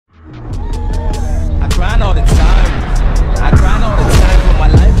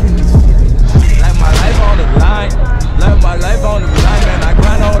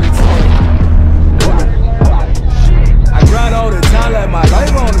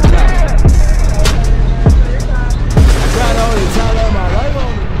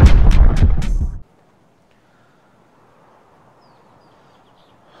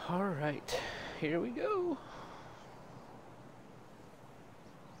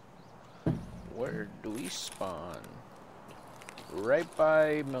Where do we spawn? Right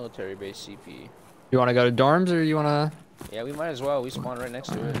by military base CP. You want to go to dorms or you want to? Yeah, we might as well. We spawn right next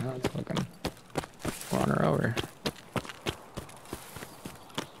to it. Let's fucking wander over.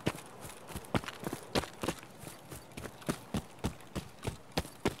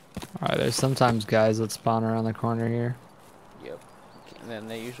 Alright, there's sometimes guys that spawn around the corner here. Yep. And then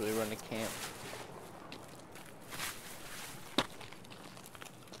they usually run a camp.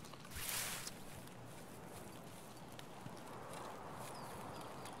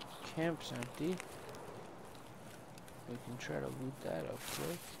 Camp's empty. We can try to loot that up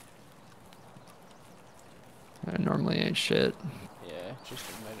quick. It normally ain't shit. Yeah, just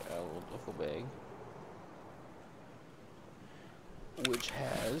a little duffel bag. Which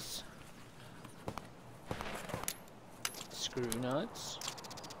has screw nuts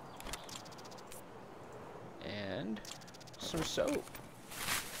and some soap.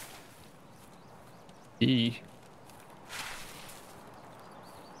 E.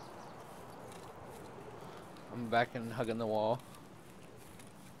 I'm back and hugging the wall.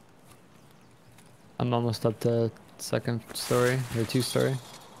 I'm almost up to second story or 2-story.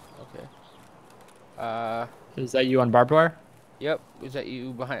 Okay. Is that you on barbed wire? Yep. Is that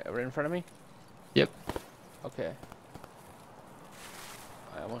you behind, right in front of me? Yep. Okay.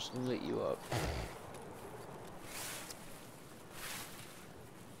 I almost lit you up.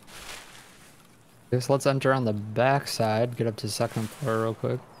 Guess let's enter on the back side. Get up to second floor real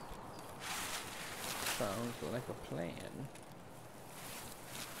quick. Sounds like a plan.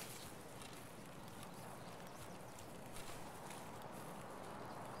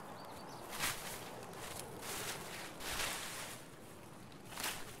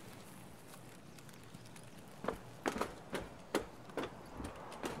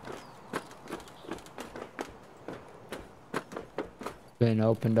 Been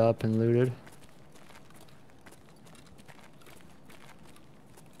opened up and looted.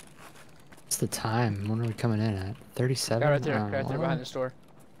 What's the time? When are we coming in at? 37? Guy right there behind the store.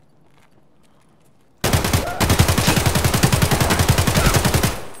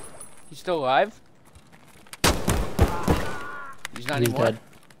 He's still alive? He's not anymore? Dead.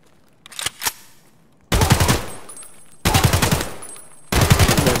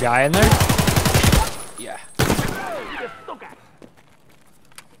 Is there a guy in there? Yeah.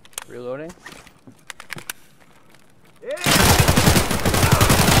 Reloading.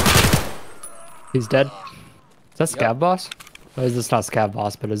 He's dead. Is that Scab Boss? Or is this not Scab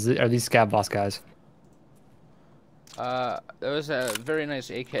Boss, but are these Scab Boss guys? That was a very nice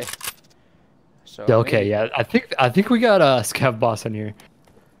AK. So Okay, maybe. yeah. I think we got a Scab Boss in here.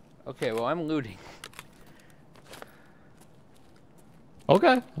 Okay, well I'm looting.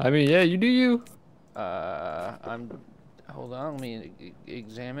 Okay. I mean, yeah, you do you. Hold on, let me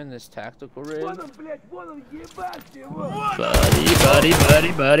examine this tactical rig.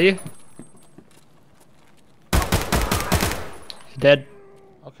 Buddy. Dead.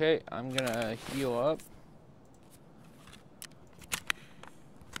 Okay, I'm gonna heal up.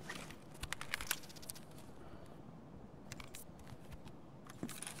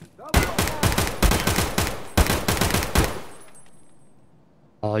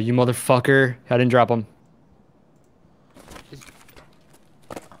 Oh, you motherfucker. I didn't drop him.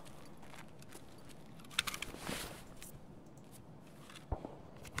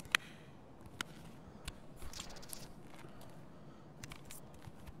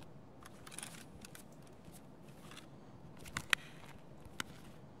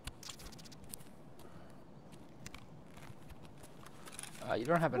 You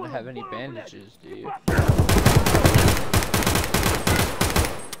don't happen to have any bandages, do you?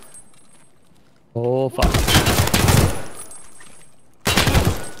 Oh, fuck.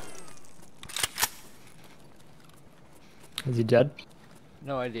 Is he dead?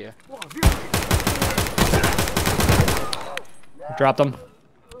 No idea. Dropped him.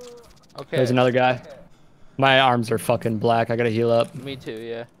 Okay. There's another guy. My arms are fucking black. I gotta heal up. Me too,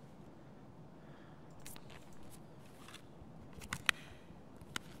 yeah.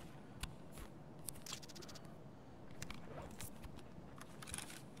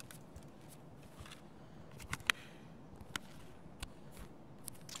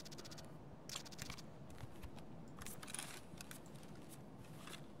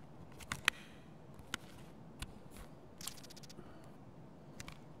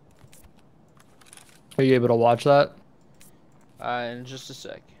 Are you able to watch that? In just a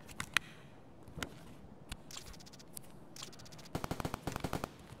sec.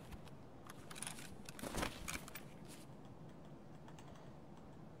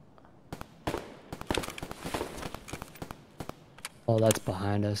 Oh, that's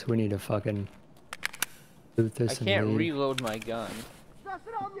behind us. We need to fucking Loot I this and can't leave. reload my gun.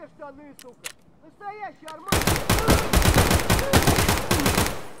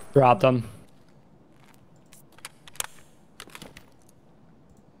 Dropped them.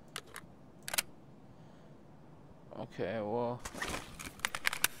 Okay, well.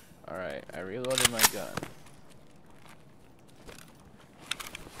 Alright, I reloaded my gun.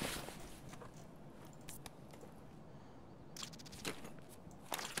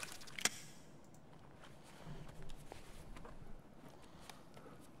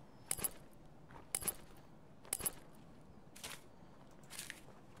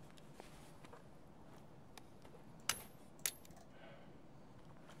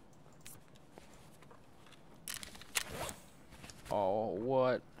 Oh,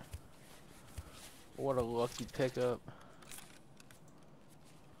 what? What a lucky pickup.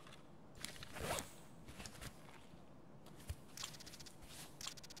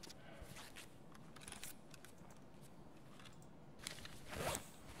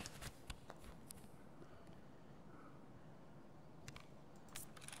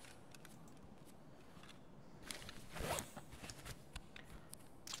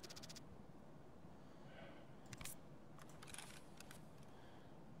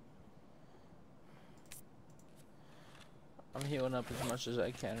 I'm healing up as much as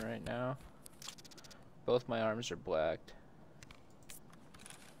I can right now. Both my arms are blacked.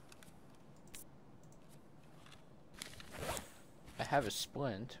 I have a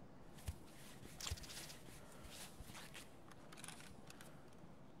splint.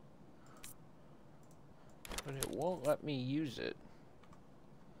 But it won't let me use it.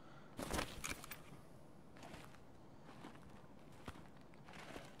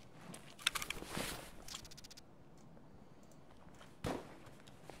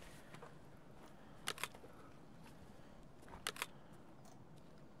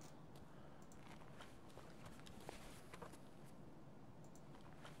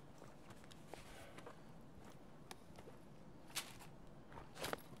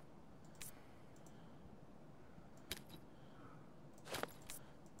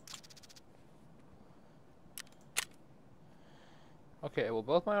 Okay, well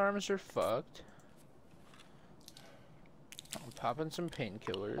both my arms are fucked. I'm popping some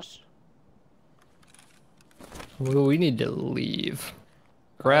painkillers. Well, we need to leave.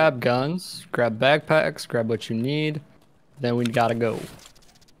 Grab guns, grab backpacks, grab what you need. Then we gotta go.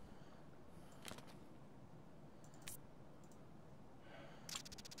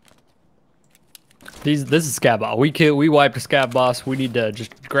 This is scav boss. We wiped a scav boss. We need to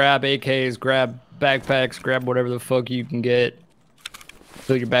just grab AKs, grab backpacks, grab whatever the fuck you can get.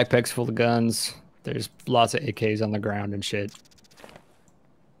 Fill your backpacks full of guns. There's lots of AKs on the ground and shit.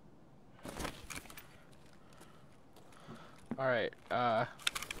 Alright, I'm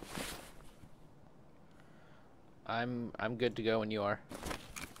good to go when you are.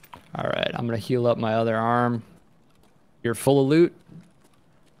 Alright, I'm gonna heal up my other arm. You're full of loot?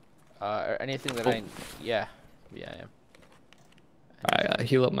 Anything that yeah, I am. Alright,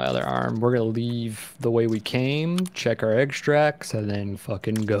 heal up my other arm. We're gonna leave the way we came, check our extracts, and then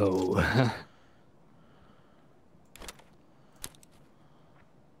fucking go.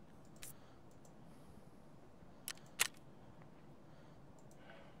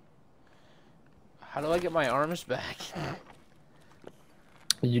 How do I get my arms back?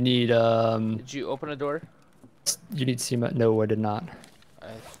 You need, Did you open a door? You need cement. No, I did not.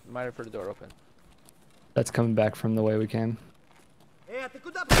 I might have heard a door open. That's coming back from the way we came.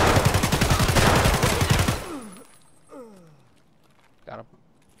 Got him.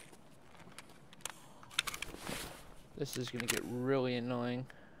 This is gonna get really annoying.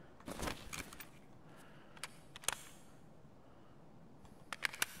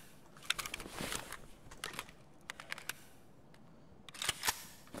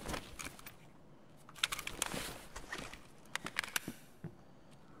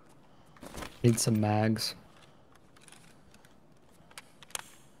 Need some mags.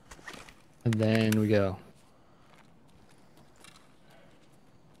 And then we go.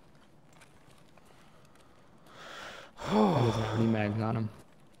 That doesn't have any mags on him.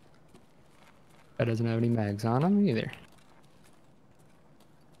 That doesn't have any mags on him either.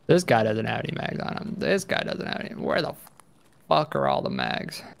 This guy doesn't have any mags on him. This guy doesn't have any. Where the fuck are all the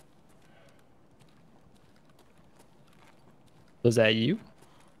mags? Was that you?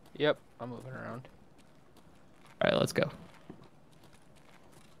 Yep, I'm moving around. Alright, let's go.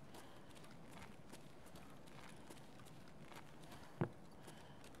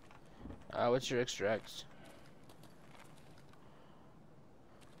 What's your extracts?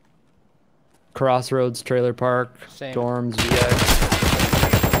 Crossroads, Trailer Park, Same. Dorms, VX.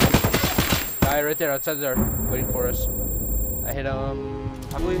 Guy right there outside the door, waiting for us. I hit him.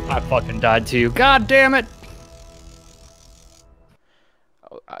 Probably. I fucking died too. God damn it!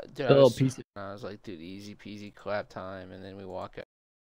 Oh, dude, I was like, dude, easy peasy clap time, and then we walk out.